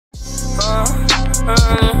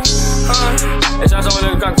That's all we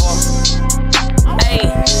need to crack for.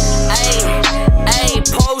 Ayy,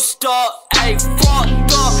 post up, ayy,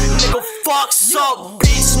 fucked up, nigga fucks up,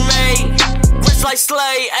 bitch made, rich like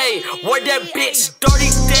Slay, ayy, word that bitch, dirty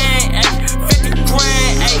Dan, ayy, 50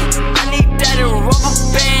 grand, ayy, I need that in rubber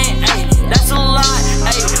band, ayy, that's a lot,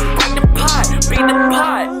 ayy, bring the pot, beat the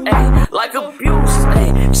pot, ayy, like abuse,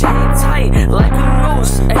 ayy, chain tight, like a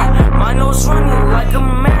noose, ayy, my nose running like a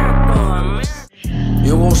marathon.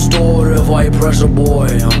 You won't store if I press a boy,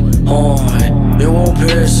 you won't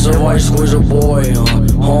piss if I squeeze a boy,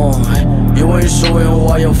 you ain't suing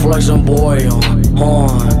while you flexing, boy,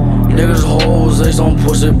 niggas hoes, they some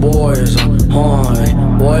pussy boys,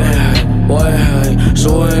 boy,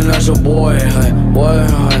 suing at your boy, boy,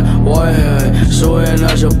 suing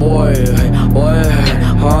at your boy, boy,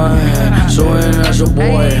 suing at your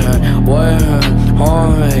boy,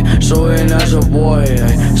 boy, suing at your boy,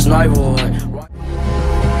 sniper.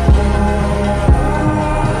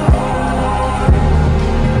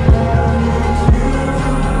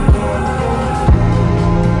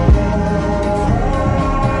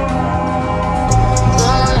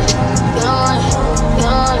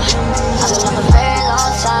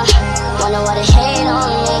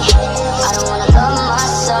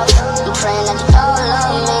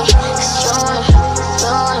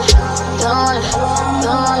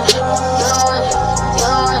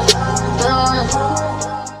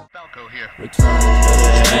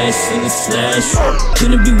 In the slash,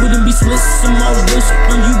 couldn't be, wouldn't be slips on my wrist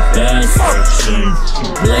from you bastard.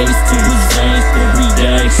 Blaze to his veins, 3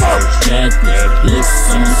 days. Catholic,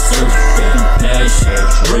 licks on the surf, compassion.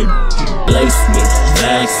 Blaze me,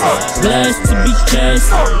 vax, blast to be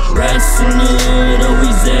cast. Rats in the hood,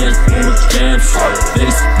 always ask for a caption.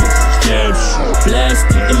 Facebook, caption, blast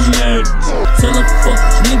to the mad. Tell a fuck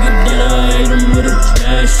nigga that I hate him with a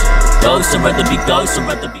passion. Ghosts are about to be, ghosts are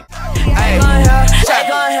about to be. Check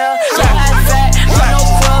on here, you act fat, you no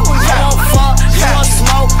club, you don't fuck, you don't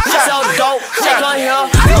smoke, you sell dope. Check on here,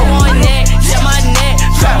 go on neck, check my neck,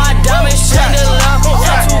 check my diamonds, chandelier.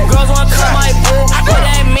 Got 2 girls wanna cut my boo, what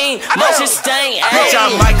that mean? My shit stank. Bitch,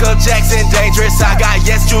 I'm Michael Jackson, dangerous. I got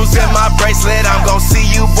yes jewels in my bracelet. I'm gon' see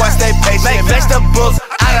you boys, stay patient. Make vegetables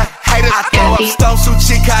out of haters. I throw up stones, shoot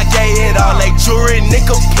chick, I gave it all. Like jewelry,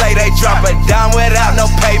 nickel play, they drop it down without no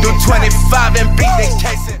pay. Do 25 and beat the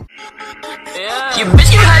casing. Your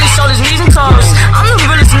bitch can hide his shoulders, knees and toes. I'm the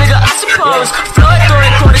realest nigga, I suppose. Floyd,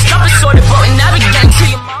 throwing quarters, stop it, sorted, boat, and navigating to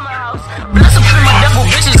your mama house. Bless up in my devil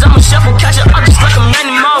bitches, I'm a shuffle, catch it up just like a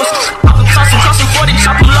Manny Mouse. I can toss him, 40,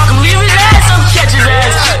 chop him, lock him, leave his ass, I'm catch his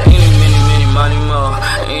ass. Eenie, meenie, money more.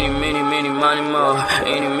 Eenie, meenie, money more.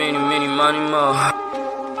 Eenie, meenie, money more.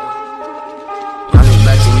 Running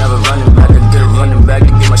back, you never running back. I did a running back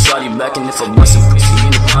to get my shawty back. And if I bust a pussy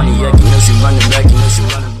in the Pontiac, you know she running back, you know she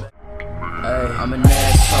running back. Ay, I'm an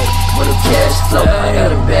asshole with a cash flow. I got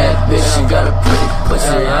a bad bitch, she got a pretty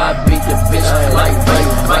pussy. I beat the bitch like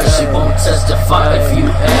bite. She won't testify if you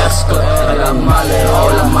ask her. I got Molly all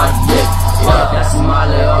on my dick. Yeah, that's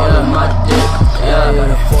Molly all on my dick. Yeah, I got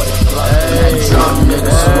a 40 block. That drum nigga,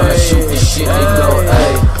 so when I shoot this shit, they go,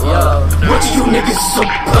 ay, yo. What do you niggas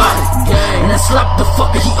about it? And I slap the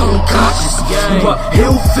fucker, he unconscious. But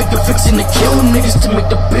he'll figure fixing to kill niggas to make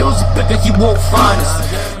the bills bigger, he won't find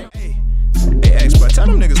us. Hey, X, bro, tell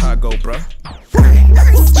them niggas how it go, bro.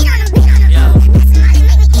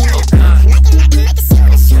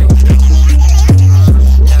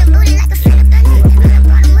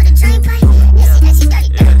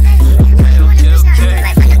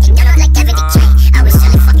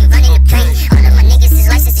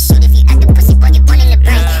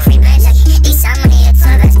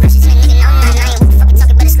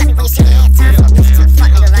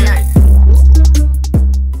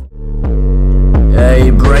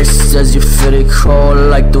 As you feel it cold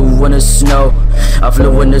like the winter snow. I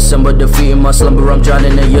flew in December, defeating my slumber. I'm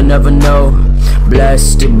drowning and you never know.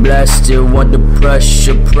 Blasted, want the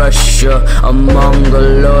pressure. Among the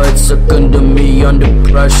Lord, suck under me under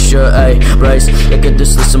pressure. Ayy, Bryce, look at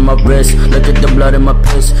this, listen my wrist. Look at the blood in my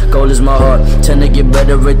piss. Cold is my heart, tend to get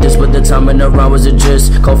better at this. But the timing around was a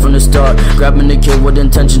gist. Cold from the start, grabbing the kid with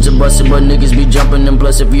intention to bust it. But niggas be jumping and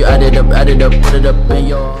plus if you add it up, put it up in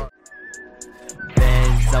your heart.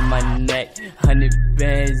 On my neck, 100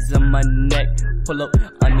 bands on my neck. Pull up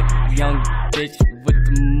on the young bitch with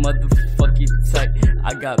the motherfucking tech.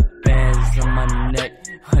 I got bands on my neck,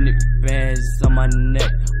 100 bands on my neck.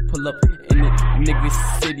 Pull up in the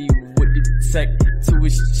nigga city with the tech to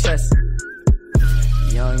his chest.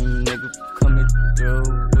 Young nigga coming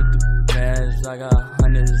through with the bands. I got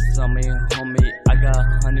hundreds on me, homie. I got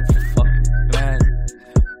 100 fucking bands.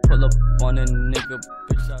 Pull up on a nigga,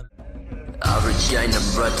 bitch. I regain the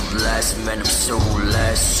breath of last man, I'm so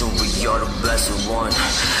last. Soon we are the blessed one.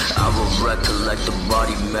 I will recollect the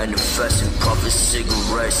body manifesting, puffing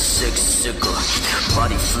cigarettes, sicker.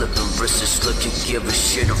 Body flipping, wrists slicking, give a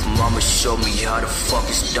shit if mama show me how the fuck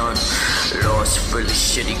it's done. Lost, really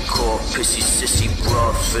shitty core, pissy, sissy,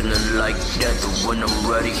 bra, feeling like death when I'm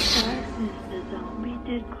ready. This is the zombie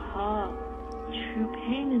did call. True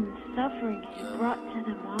pain and suffering he brought to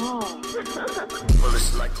them all. Well,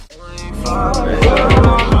 it's like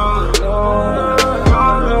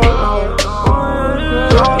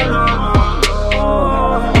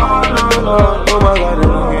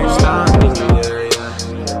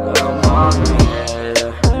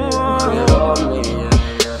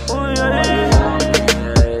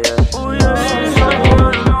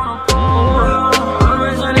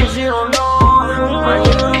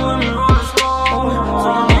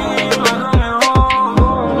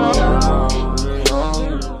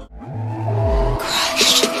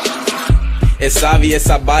It's obvious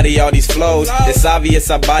I body all these flows. It's obvious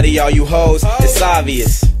I body all you hoes. It's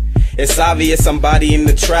obvious. It's obvious I'm bodying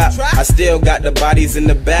the trap. I still got the bodies in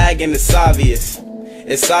the bag and it's obvious.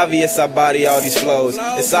 It's obvious I body all these flows.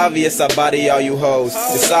 It's obvious I body all you hoes.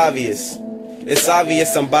 It's obvious. It's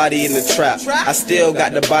obvious I'm bodying the trap. I still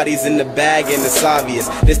got the bodies in the bag and it's obvious.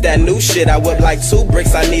 This that new shit, I whip like 2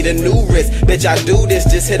 bricks, I need a new wrist. Bitch, I do this,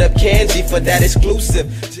 just hit up Kanji for that exclusive.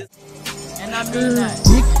 And I mean that.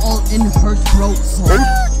 Dick all in her throat, so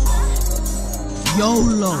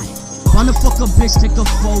YOLO. Wanna fuck a bitch, take a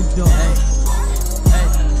photo.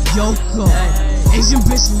 Yoko. Asian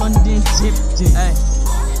bitch, London tipped it.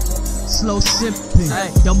 Slow sipping.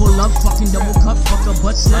 Double up, fucking double cup. Fuck a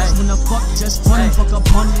butt slips when I fuck, just fun. Fuck a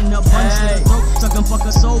pun in a bun, slit throat. Suckin' fuck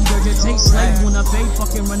a soul, girl, just take slave when I fade.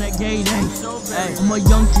 Fucking renegade, I'm a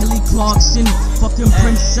young Kelly Clarkson. Fucking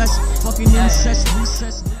princess, fucking incest,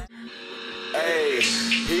 recess. Hey,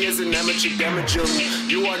 he is an amateur damager.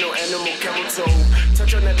 You are no animal camel toe.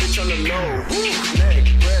 Touch on that bitch on the low. Neck,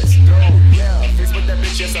 breast, throat. Yeah, Facebook that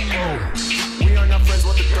bitch, yes I pull. We are not friends,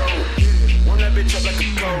 what the throw. Warm that bitch up like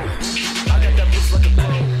a cold. I got that bitch like a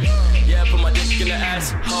pro. Yeah, put my dick in the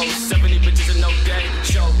ass. Ho, 70 bitches in no day.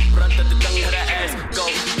 Show, run at the tongue, how that ass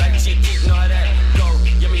go. Like she know how that go.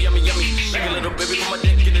 Yummy, yummy, yummy. Like a little baby, put my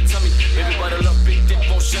dick in the tummy. Baby, bottle up, big dick,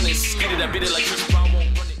 won't shun it. Skitty that beat it like Chris Brown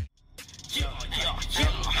won't run it.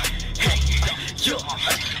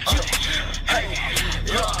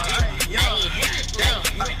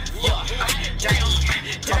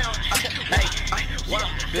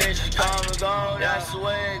 bitch, come and go, that's the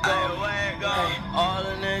way it go. All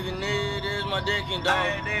a nigga need is my dick and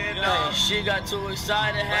dough. She got too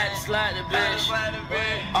excited, had to slap the bitch.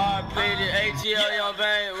 RP the ATL, young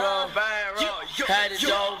bankroll. Had the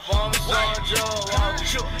dope on Joe.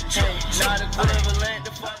 Not equivalent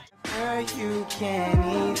to fuck. Girl, you can't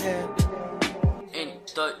either. In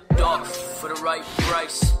the dark for the right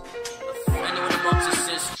price. Anyone amongst us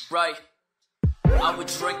is right. I would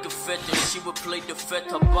drink a fifth and she would plead the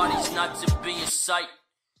fifth. Her body's not to be in sight.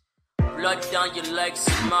 Blood down your legs,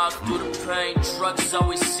 smile through the pain. Drugs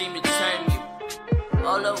always seem to tame you.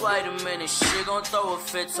 Hold up, wait a minute, she gon' throw a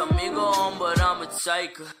fit. Tell me go home, but I'ma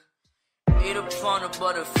take her. Eat upon her,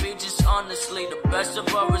 but her features honestly, the best of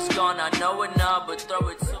her is gone. I know it now, but throw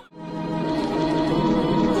it to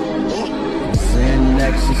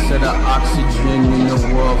Nexus of the oxygen in the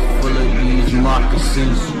world full of these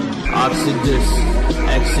moccasins. Oxidus,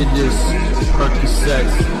 Exodus,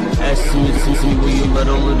 Percocets, estimates where you let a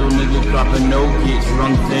little nigga drop a no, get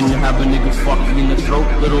drunk, then have a nigga fuck you in the throat.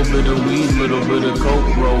 Little bit of weed, little bit of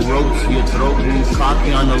coke, roll ropes to your throat, move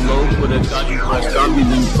cocky on the low, put a goddamn breast on me,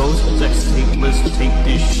 then post, sex tape list, take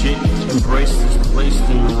this shit, embrace this place,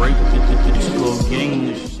 then rape it, this little gang,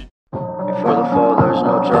 this shit. Before the fall, there's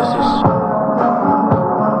no justice,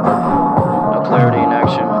 no clarity in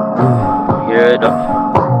action, hear it up.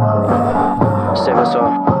 Save us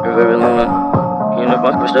all, you're very lonely. You know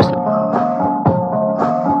what was just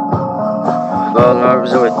all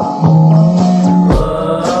nerves of it.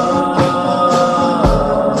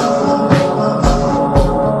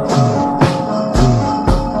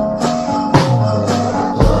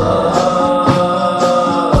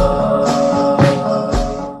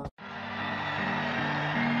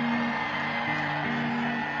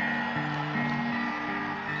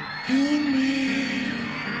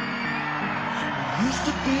 Used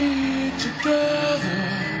to be together,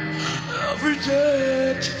 every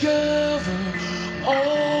day together,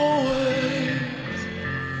 always.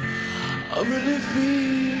 I really feel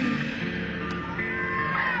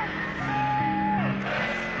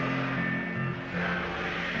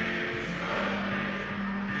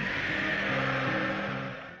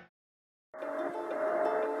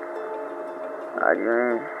I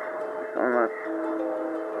dream so much.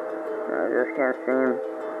 I just can't seem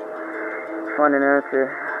to find an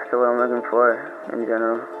answer to what I'm looking for in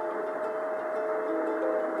general.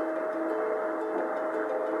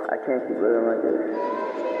 I can't keep living like this.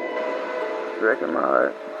 It's wrecking my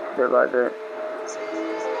heart, bit by bit.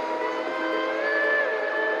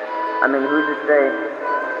 I mean, who's to say?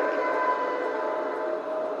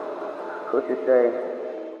 Who's to say?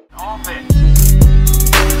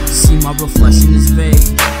 See, my reflection is vague.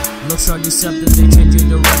 Lxrd deceptive, they change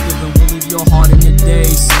your directive and will leave your heart in a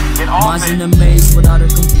daze. Mine's in a maze, without a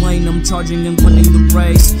complaint, I'm charging and winning the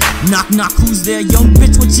race. Knock, knock, who's there? Young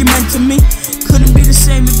bitch, what you meant to me? Couldn't be the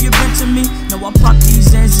same if you been to me. Now I pop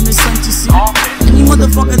these ends in the sense, you see. Any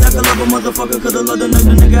motherfucker that could love a motherfucker could've loved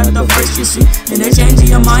another nigga at the first, you see. And they changing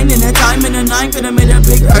your mind in a time and a nine could've made a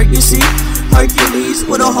big hurt, you see. Hercules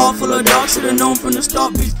with a heart full of dogs, should've known from the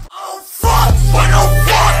start, bitch. Oh fuck, but no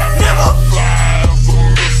fuck, never.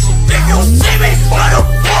 If you see me, but no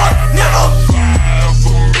fuck, never.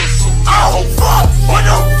 Oh fuck, but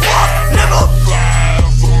no fuck, never.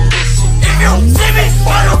 If you see me,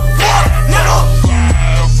 but no fuck, never.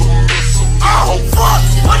 Oh fuck,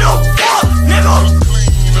 but no fuck, never.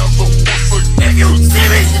 If you see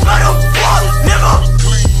me, but no fuck, never.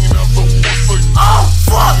 Oh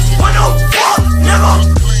fuck, but no fuck, never.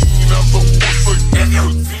 If you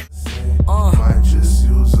see might just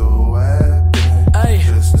use a weapon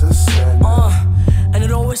just to send and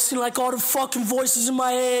it always seemed like all the fucking voices in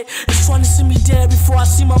my head is trying to see me dead before I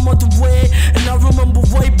see my mother wed. And I remember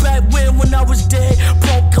way back when I was dead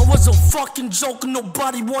broke, I was a fucking joke and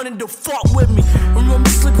nobody wanted to fuck with me. Remember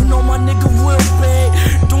sleeping on my nigga real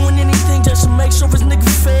bad, doing anything just to make sure his nigga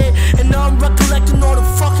fed. And now I'm recollecting all the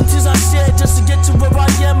fucking things I said just to get to where I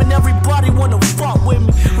am, and everybody wanna fuck with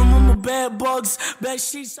me. Remember bad bugs, bad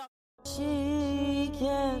sheets. She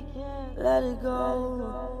can't let it go.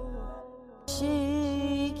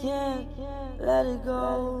 She can't let it go.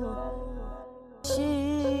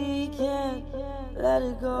 She can't let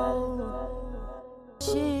it go.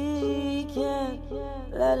 She can't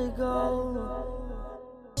let it go.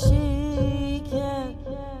 She can't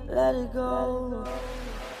let it go.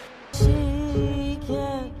 She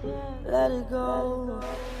can't let it go.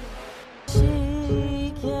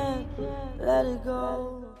 She can't let it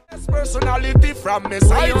go. Personality from me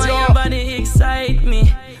side, yo. Your body excite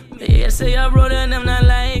me. They say your brother and them not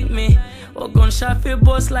like me. Or gunshot fi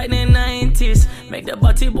bust like the 90s. Make the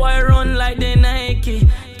body boy run like the Nike.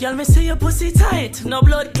 Girl, me say your pussy tight, no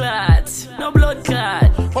blood clot, no blood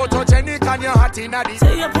clot. Photogenic and your hot in a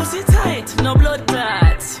say your pussy tight, no blood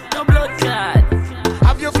clot, no blood clot.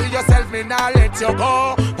 Have you feel yourself, me now let you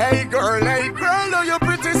go. Hey girl, oh you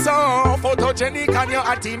pretty so. Photogenic and your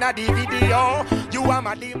hot in a video. You are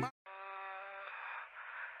my demon.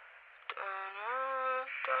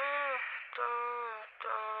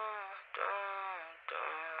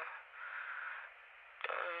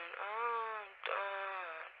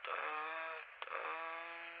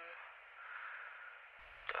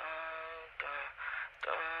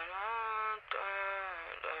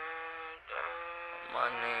 My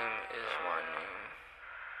name is my name.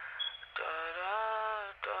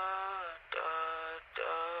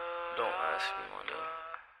 Don't ask me my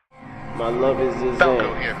name. My love is the Falco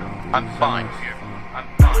here. I'm fine here. I'm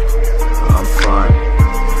fine. I'm fine.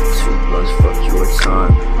 2 bloods, fuck your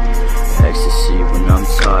time. Ecstasy when I'm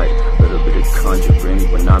tight. Little bit of conjuring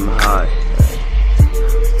when I'm high.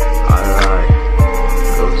 I lie.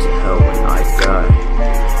 Go to hell when I die.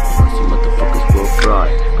 Some motherfuckers will fry.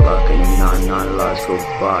 Clock and 99 lives go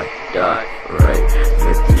by. Die. Right.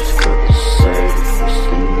 Victims cut the save.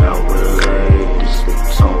 Twisting out with late. This the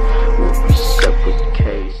tone will be set with the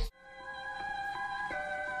case.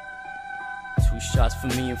 2 shots for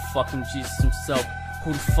me and fucking Jesus himself. Who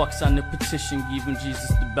the fuck signed the petition, giving Jesus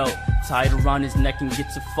the belt? Tied around his neck and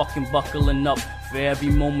gets a fucking buckling up. For every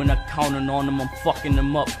moment I counting on him, I'm fucking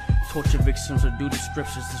him up. Torture victims or do the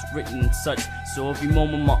scriptures is written and such. So every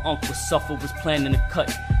moment my uncle suffered was planning to cut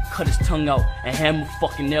his tongue out and hammer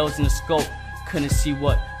fucking nails in the skull. Couldn't see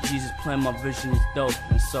what Jesus planned, my vision is dope.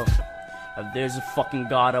 And so, if there's a fucking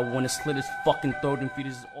God, I wanna slit his fucking throat and feed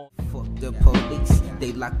his all. Fuck the police,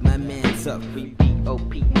 they lock my mans up. Free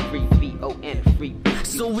B.O.P., free B.O.N., free B.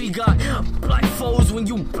 So we got black foes when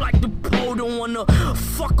you black the pole. Don't wanna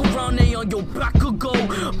fuck around, they on your back or go.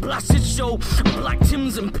 Blast it show, black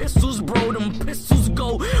Tims and pistols, bro. Them pistols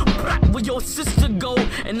go back where your sister go.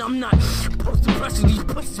 And I'm not post-depression, these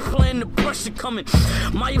pussies playing the pressure coming.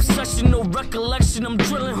 My obsession, no recollection, I'm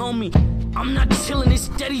drilling, homie. I'm not chilling, they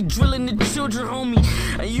steady drilling the children, homie.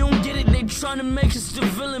 And you don't get it, they trying to make us the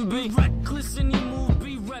villain. Be reckless and he move,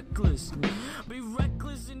 be reckless. reckless. Be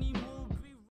reckless anymore.